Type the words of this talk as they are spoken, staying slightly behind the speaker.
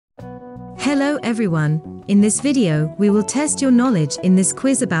Hello everyone, in this video we will test your knowledge in this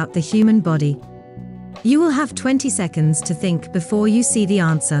quiz about the human body. You will have 20 seconds to think before you see the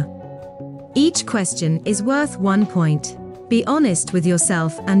answer. Each question is worth 1 point. Be honest with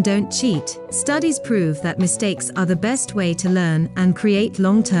yourself and don't cheat. Studies prove that mistakes are the best way to learn and create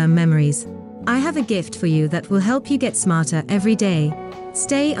long-term memories. I have a gift for you that will help you get smarter every day.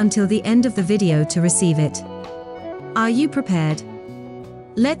 Stay until the end of the video to receive it. Are you prepared?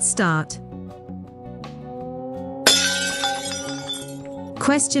 Let's start.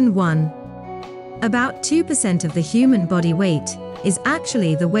 Question 1. About 2% of the human body weight is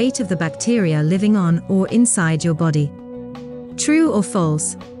actually the weight of the bacteria living on or inside your body. True or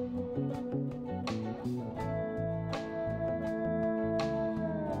false?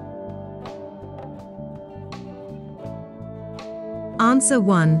 Answer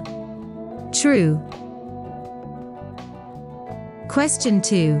 1. True. Question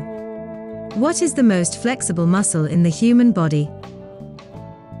 2. What is the most flexible muscle in the human body?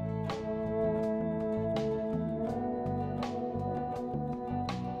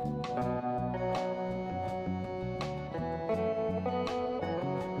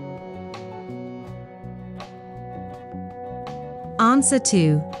 Answer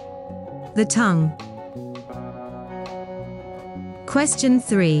 2. The tongue. Question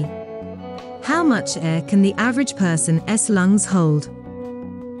 3. How much air can the average person's lungs hold?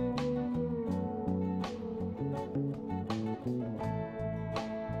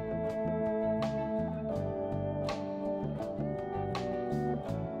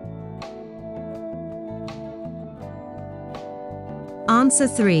 Answer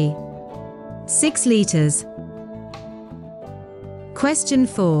 3. 6 liters. Question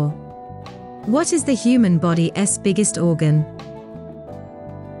 4. What is the human body's biggest organ?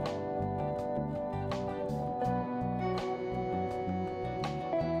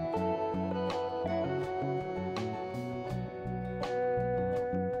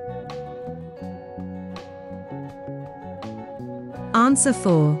 Answer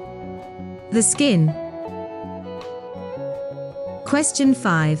 4. The skin. Question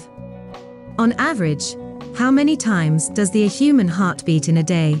 5. On average, how many times does the human heart beat in a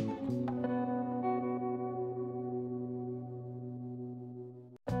day?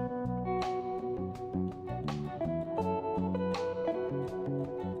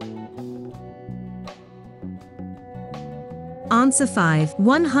 Answer 5.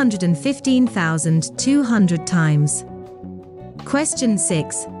 115,200 times. Question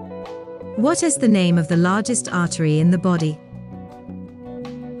 6. What is the name of the largest artery in the body?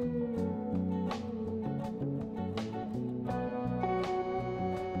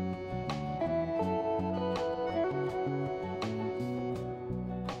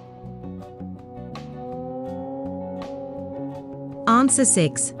 Answer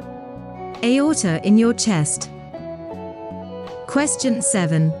 6. Aorta in your chest. Question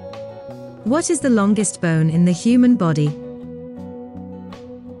 7. What is the longest bone in the human body?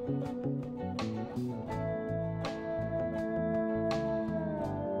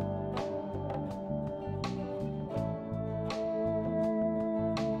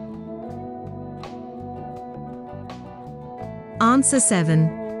 Answer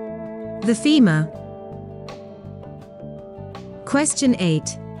 7. The femur. Question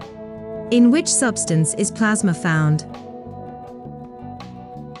 8. In which substance is plasma found?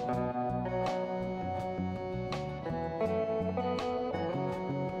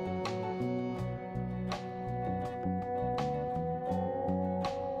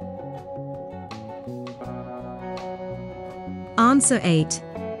 Answer 8.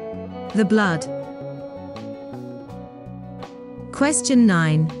 The blood. Question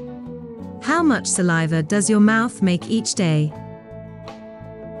 9. How much saliva does your mouth make each day?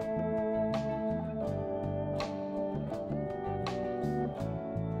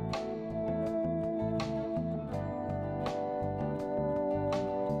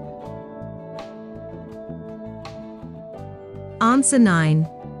 Answer 9.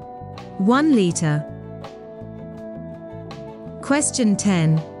 1 liter. Question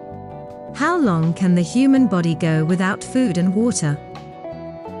 10. How long can the human body go without food and water?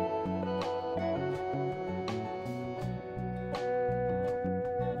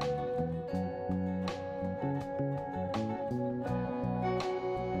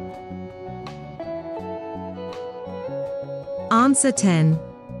 Answer 10.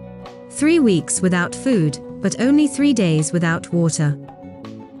 3 weeks without food, but only 3 days without water.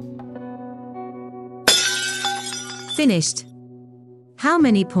 Finished. How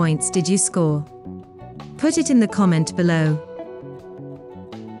many points did you score? Put it in the comment below.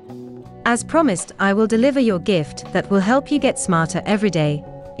 As promised, I will deliver your gift that will help you get smarter every day.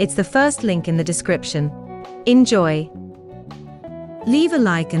 It's the first link in the description. Enjoy! Leave a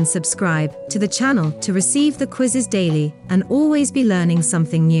like and subscribe to the channel to receive the quizzes daily and always be learning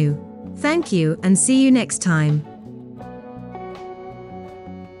something new. Thank you and see you next time.